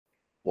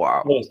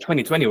Wow. Well, it was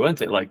 2020,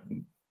 wasn't it? Like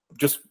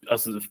just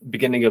as the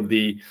beginning of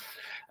the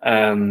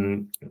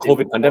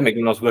COVID pandemic,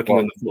 when I was working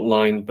on the front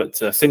line. But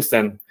since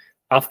then,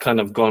 I've kind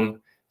of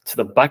gone to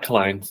the back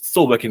line,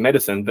 still working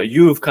medicine, but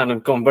you've kind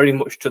of gone very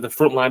much to the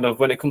front line of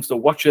when it comes to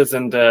watches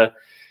and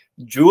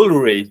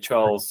jewelry,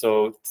 Charles.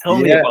 So tell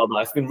me about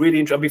that. It's been really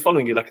interesting. I've been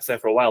following you, like I said,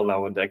 for a while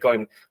now, and got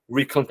in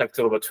recontacted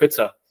over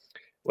Twitter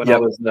when I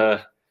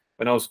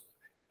was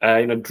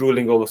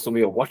drooling over some of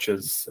your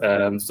watches.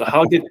 So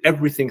how did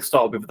everything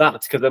start with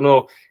that? Because I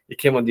know you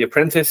came on The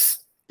Apprentice.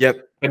 Yep.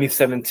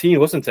 2017,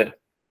 wasn't it?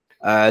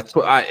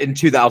 In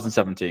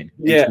 2017.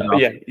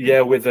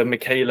 Yeah, with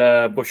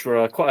Michaela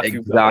Bushra, quite a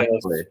few guys,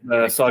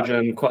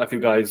 Sergeant, quite a few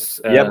guys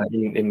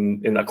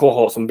in that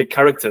cohort, some big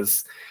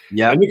characters.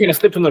 Yeah, and you kind of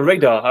slipped on the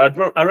radar.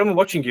 I remember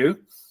watching you,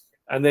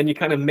 and then you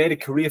kind of made a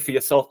career for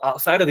yourself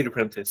outside of The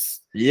Apprentice.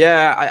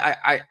 Yeah,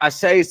 I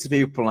say to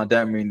people, and I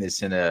don't mean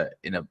this in a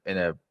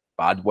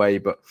bad way,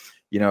 but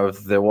you know,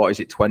 what is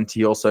it,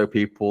 20 or so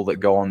people that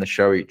go on the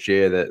show each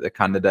year, the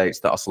candidates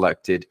that are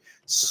selected,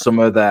 some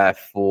are there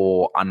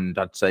for, and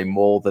I'd say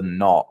more than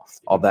not,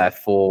 are there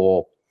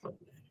for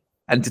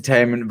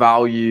entertainment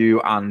value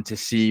and to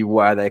see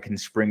where they can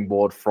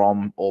springboard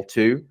from or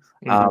to.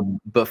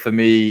 But for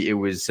me, it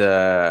was,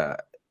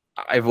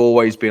 I've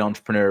always been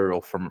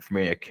entrepreneurial from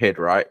being a kid,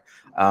 right?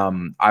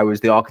 I was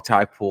the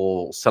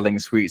archetypal selling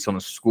sweets on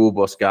a school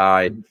bus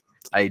guy,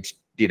 aged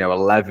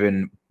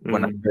 11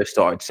 when I first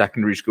started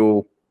secondary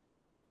school.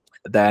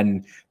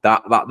 Then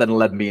that then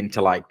led me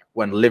into like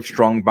when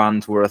Livestrong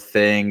bands were a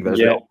thing.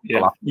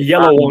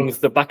 Yellow ones,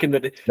 the back in the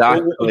day.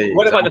 Exactly.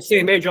 What about the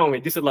same age, aren't we?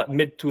 This is like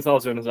mid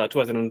 2000s, like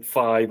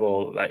 2005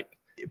 or like.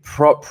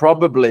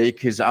 Probably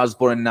because I was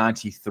born in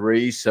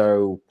 '93,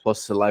 so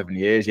plus 11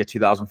 years,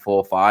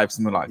 2004, 5,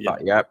 something like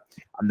that. Yeah.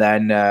 And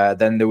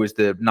then there was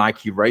the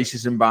Nike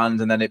racism band,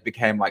 and then it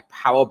became like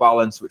Power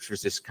Balance, which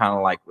was this kind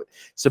of like.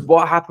 So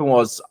what happened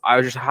was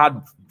I just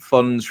had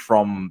funds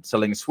from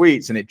selling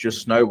sweets, and it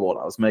just snowballed.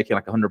 I was making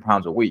like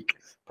 £100 a week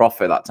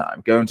profit at that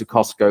time, going to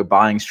Costco,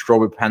 buying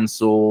strawberry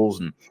pencils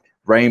and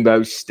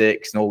rainbow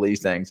sticks and all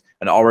these things,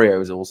 and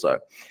Oreos also.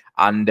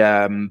 And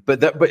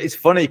but it's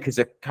funny because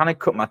I kind of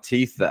cut my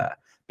teeth there,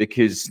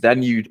 because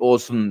then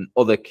some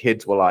other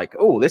kids were like,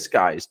 oh, this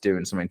guy is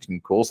doing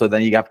something cool. So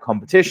then you have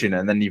competition,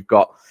 and then you've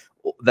got,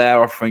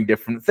 they're offering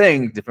different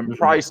things, different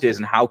prices,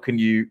 and how can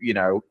you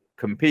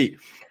compete?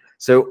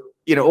 So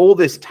all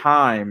this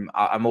time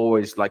I'm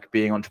always like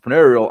being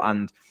entrepreneurial,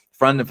 and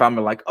friends and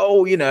family are like,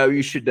 oh,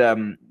 you should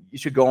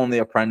go on The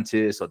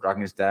Apprentice or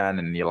Dragon's Den,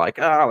 and you're like,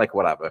 like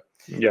whatever.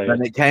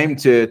 Then it came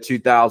to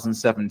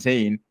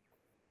 2017.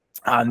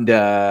 And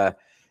I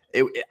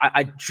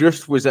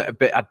just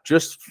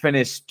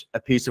finished a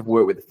piece of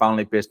work with the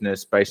family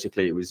business.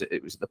 Basically, it was at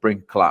the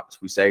brink of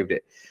collapse. We saved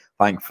it,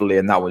 thankfully,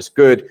 and that was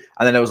good.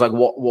 And then I was like,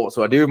 what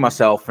do I do with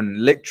myself? And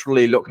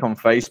literally looked on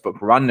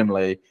Facebook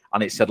randomly,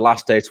 and it said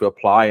last day to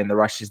apply, and the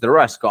rest is the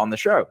rest. Got on the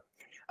show.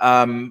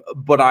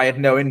 But I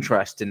had no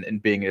interest in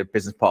being a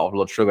business part of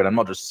Blood Sugar. And I'm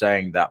not just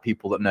saying that.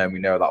 People that know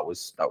me know that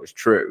was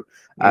true.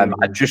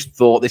 I just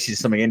thought this is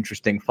something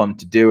interesting, fun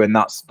to do, and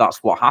that's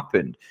what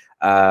happened.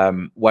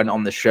 Went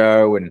on the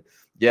show, and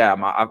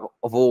I've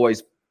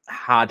always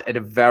had a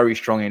very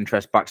strong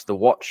interest back to the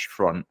watch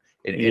front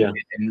in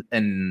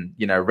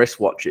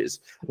wristwatches.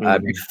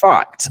 In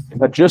fact,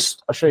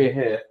 I'll show you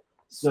here.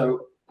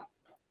 So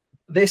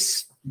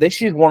this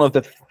is one of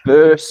the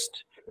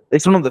first.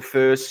 It's one of the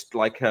first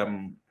like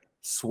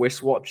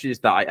Swiss watches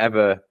that I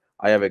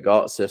ever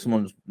got. So if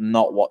someone's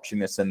not watching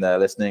this and they're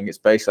listening, it's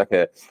basically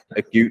like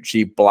a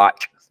Gucci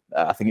black.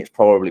 I think it's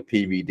probably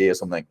PVD or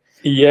something.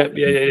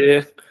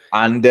 Yeah.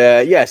 And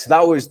so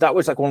that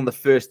was like one of the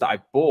first that I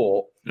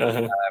bought.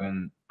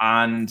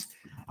 And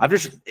I've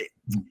just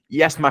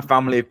my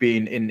family have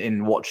been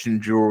in watch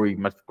and jewelry.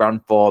 My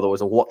grandfather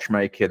was a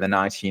watchmaker in the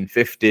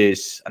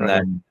 1950s, and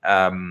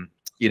then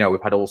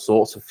we've had all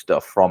sorts of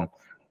stuff from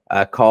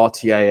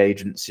Cartier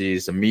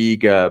agencies,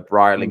 Omega,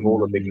 Breitling, all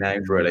the big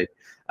names really.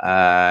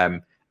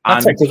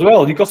 Patek as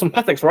well. You got some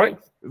Pateks, right?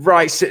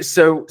 Right.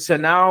 So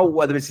now,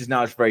 whether this is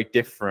now is very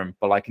different,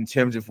 but like in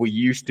terms of, we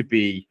used to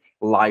be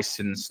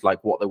licensed,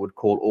 like what they would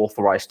call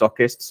authorized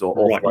stockists or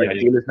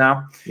authorized dealers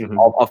now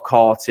of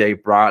Cartier,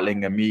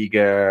 Breitling,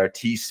 Omega,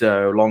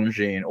 Tissot,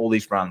 Longines, all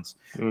these brands.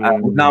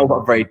 We've now got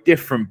a very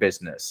different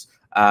business.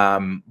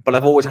 But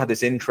I've always had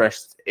this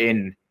interest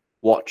in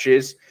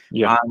watches.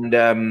 And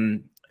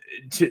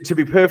to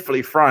be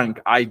perfectly frank,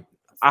 I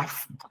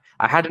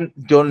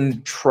hadn't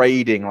done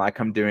trading like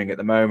I'm doing at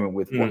the moment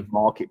with Watch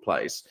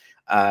Marketplace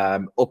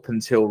up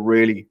until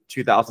really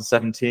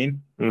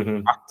 2017,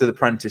 after The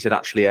Apprentice had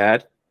actually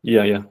aired.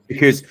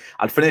 Because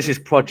I'd finished this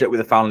project with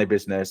a family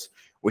business,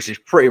 which is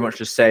pretty much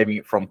just saving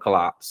it from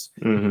collapse.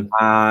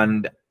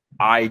 And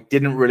I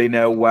didn't really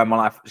know where my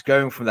life was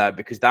going from there,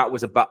 because that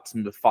was a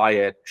baptism of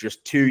fire,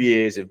 just 2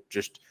 years of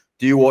just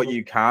do what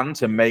you can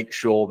to make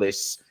sure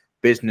this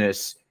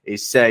business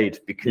is saved.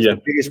 Because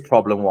the biggest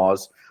problem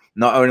was,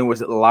 not only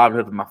was it the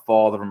livelihood of my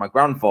father and my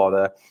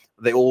grandfather,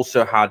 they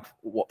also had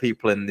what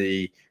people in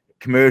the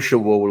commercial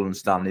world will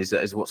understand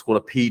is what's called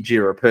a PG,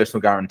 or a personal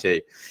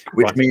guarantee,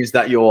 which means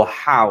that your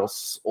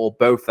house or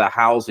both their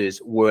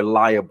houses were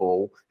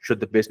liable should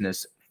the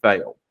business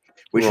fail,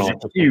 which is a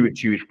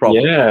huge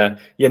problem.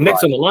 Yeah,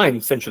 next on the line,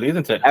 essentially,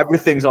 isn't it?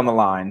 Everything's on the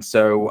line.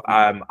 So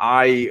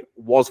I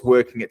was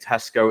working at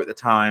Tesco at the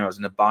time. I was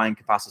in a buying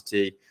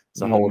capacity.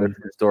 It's a whole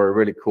different story.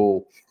 Really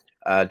cool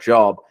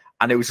job.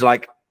 And it was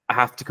like, I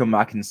have to come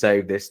back and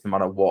save this no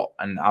matter what.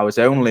 And I was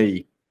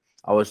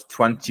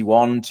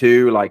 21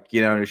 too, like,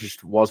 you know, it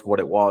just was what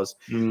it was.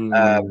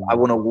 I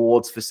won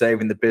awards for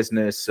saving the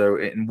business. So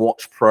in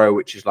Watch Pro,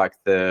 which is like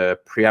the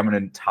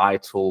preeminent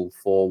title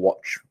for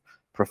watch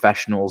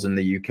professionals in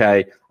the UK,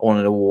 I won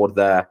an award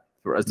there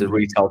as the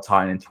retail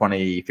titan in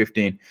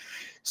 2015.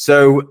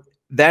 So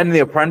then The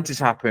Apprentice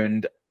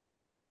happened.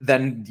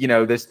 Then, you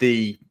know, there's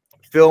the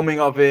filming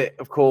of it,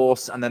 of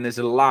course, and then there's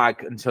a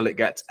lag until it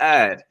gets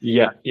aired.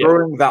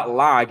 During that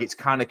lag, it's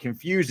kind of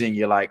confusing.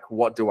 You're like,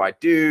 what do I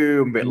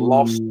do? I'm a bit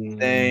lost in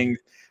things.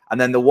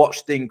 And then the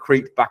watch thing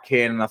creeped back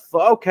in, and I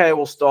thought, okay,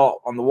 we'll start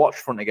on the watch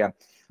front again.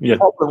 The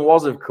problem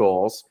was, of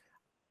course,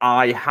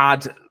 I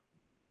had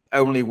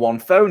only one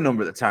phone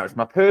number at the time. It was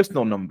my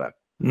personal number.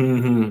 So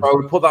I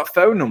would put that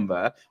phone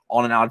number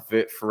on an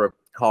advert for a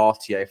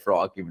Cartier, for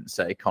argument's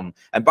sake.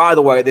 And by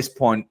the way, at this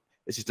point,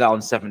 this is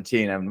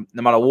 2017, and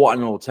no matter what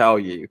anyone will tell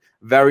you,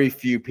 very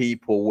few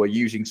people were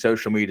using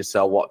social media to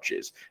sell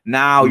watches.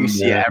 Now you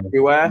see it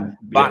everywhere.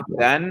 Back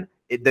then,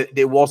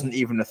 it wasn't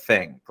even a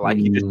thing. Like,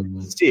 you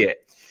just see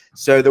it.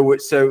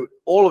 So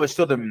all of a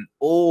sudden,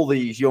 all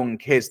these young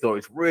kids thought it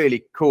was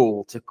really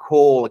cool to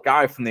call a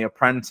guy from The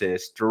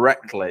Apprentice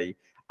directly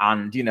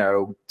and, you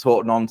know,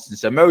 talk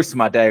nonsense. So most of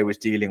my day was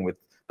dealing with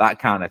that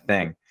kind of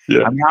thing.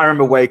 I mean, I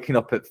remember waking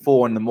up at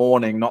 4 in the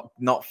morning,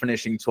 not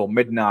finishing till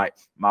midnight.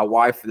 My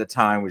wife at the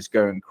time was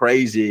going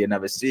crazy, and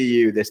never see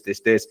you, this,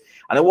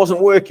 and it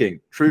wasn't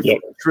working. Truly,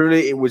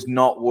 it was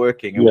not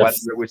working. And whether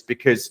it was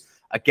because,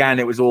 again,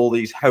 it was all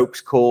these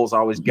hoax calls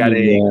I was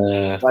getting,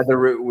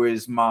 whether it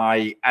was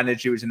my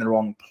energy was in the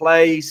wrong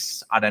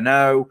place, I don't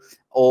know,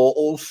 or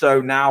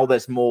also now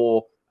there's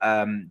more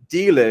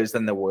dealers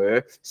than there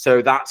were,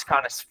 so that's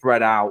kind of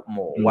spread out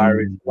more.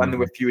 Whereas when there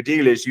were fewer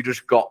dealers, you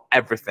just got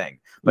everything,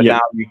 but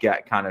now you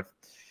get kind of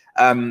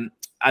and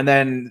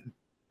then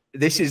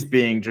this is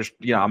being just,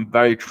 you know, I'm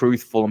very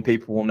truthful, and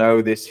people will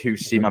know this who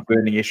see my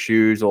burning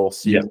issues or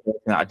see everything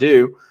that I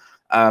do.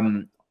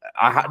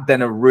 I had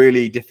then a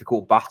really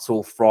difficult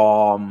battle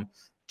from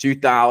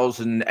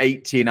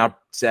 2018, I'd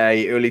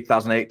say early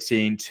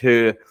 2018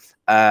 to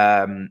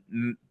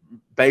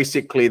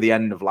basically the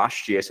end of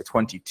last year, so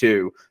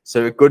 22.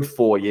 So a good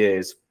 4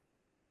 years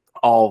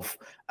of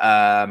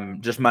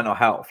just mental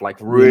health, like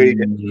really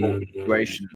difficult situations.